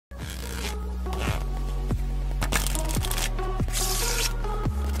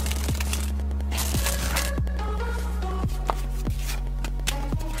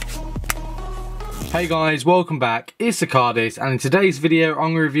Hey guys, welcome back. It's TheCardists, and in today's video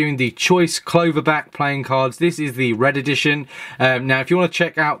I'm reviewing the Choice Cloverback playing cards. This is the red edition. Now if you want to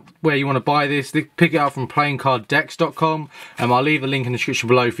check out where you want to buy this, pick it up from playingcarddecks.com. I'll leave a link in the description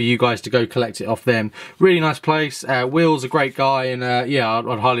below for you guys to go collect it off them. Really nice place. Will's a great guy, and yeah,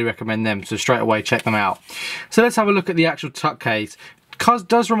 I'd highly recommend them, so straight away check them out. So let's have a look at the actual tuck case.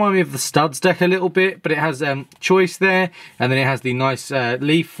 Does remind me of the Studs deck a little bit, but it has Choice there, and then it has the nice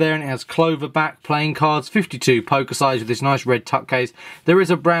leaf there, and it has Cloverback playing cards, 52 poker size with this nice red tuck case. There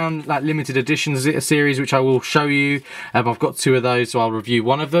is a brown like limited editions series which I will show you. I've got two of those, so I'll review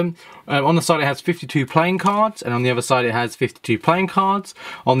one of them. On the side it has 52 playing cards, and on the other side it has 52 playing cards.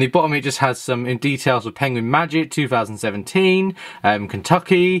 On the bottom it just has some details of Penguin Magic 2017,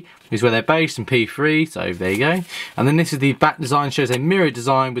 Kentucky is where they're based, and P3, so there you go. And then this is the back design, shows a mirror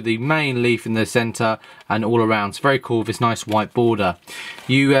design with the main leaf in the centre and all around. It's very cool with this nice white border.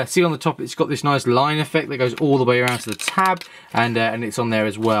 You see on the top it's got this nice line effect that goes all the way around to the tab, and it's on there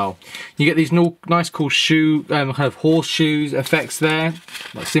as well. You get these nice cool shoe, kind of horseshoes effects there,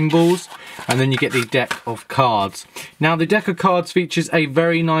 like symbols. And then you get the deck of cards. Now the deck of cards features a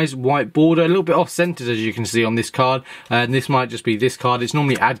very nice white border, a little bit off-centered as you can see on this card, and this might just be this card. It's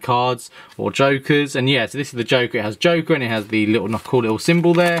normally ad cards or jokers, and yeah, so this is the joker. It has joker and it has the little cool little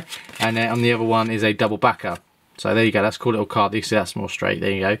symbol there, and on the other one is a double backer. So there you go, that's a cool little card. You see that's more straight,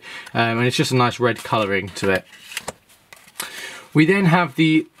 there you go. And it's just a nice red colouring to it. We then have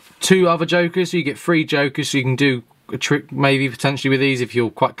the two other jokers, so you get 3 jokers, so you can do a trick maybe potentially with these if you're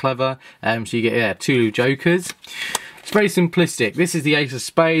quite clever. So you get 2 jokers. It's very simplistic. This is the Ace of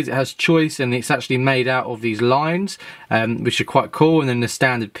Spades. It has Choice, and it's actually made out of these lines, which are quite cool, and then the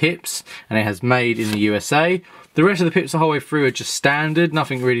standard pips, and it has made in the USA. The rest of the pips the whole way through are just standard,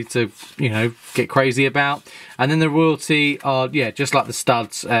 nothing really to, you know, get crazy about. And then the royalty are, yeah, just like the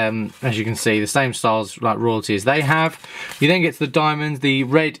studs, as you can see, the same styles like royalty as they have. You then get to the diamonds. The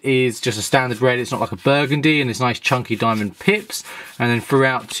red is just a standard red, it's not like a burgundy, and it's nice chunky diamond pips. And then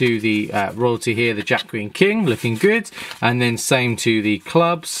throughout to the royalty here, the Jack, Queen, King, looking good. And then same to the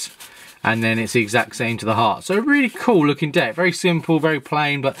clubs. And then it's the exact same to the heart. So really cool looking deck. Very simple, very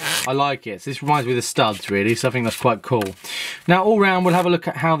plain, but I like it. So this reminds me of the studs really, so I think that's quite cool. Now all round we'll have a look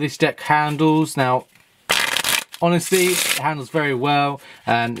at how this deck handles. Now honestly, it handles very well,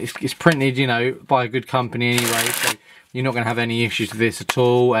 and it's printed, you know, by a good company anyway, so you're not going to have any issues with this at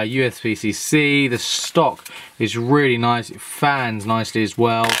all. USPCC, the stock is really nice. It fans nicely as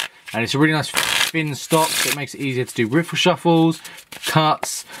well, and it's a really nice thin stock, so it makes it easier to do riffle shuffles,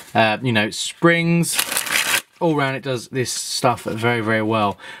 cuts, you know, springs. All round it does this stuff very, very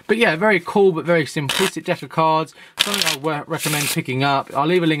well. But yeah, very cool but very simplistic deck of cards. Something I recommend picking up. I'll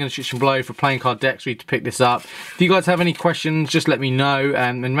leave a link in the description below for playing card decks for you to pick this up. If you guys have any questions, just let me know,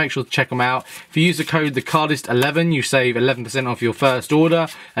 and make sure to check them out. If you use the code TheCardists11, you save 11% off your first order.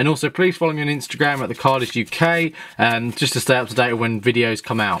 And also please follow me on Instagram at TheCardists UK, just to stay up to date when videos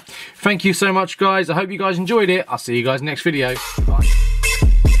come out. Thank you so much guys. I hope you guys enjoyed it. I'll see you guys next video. Bye.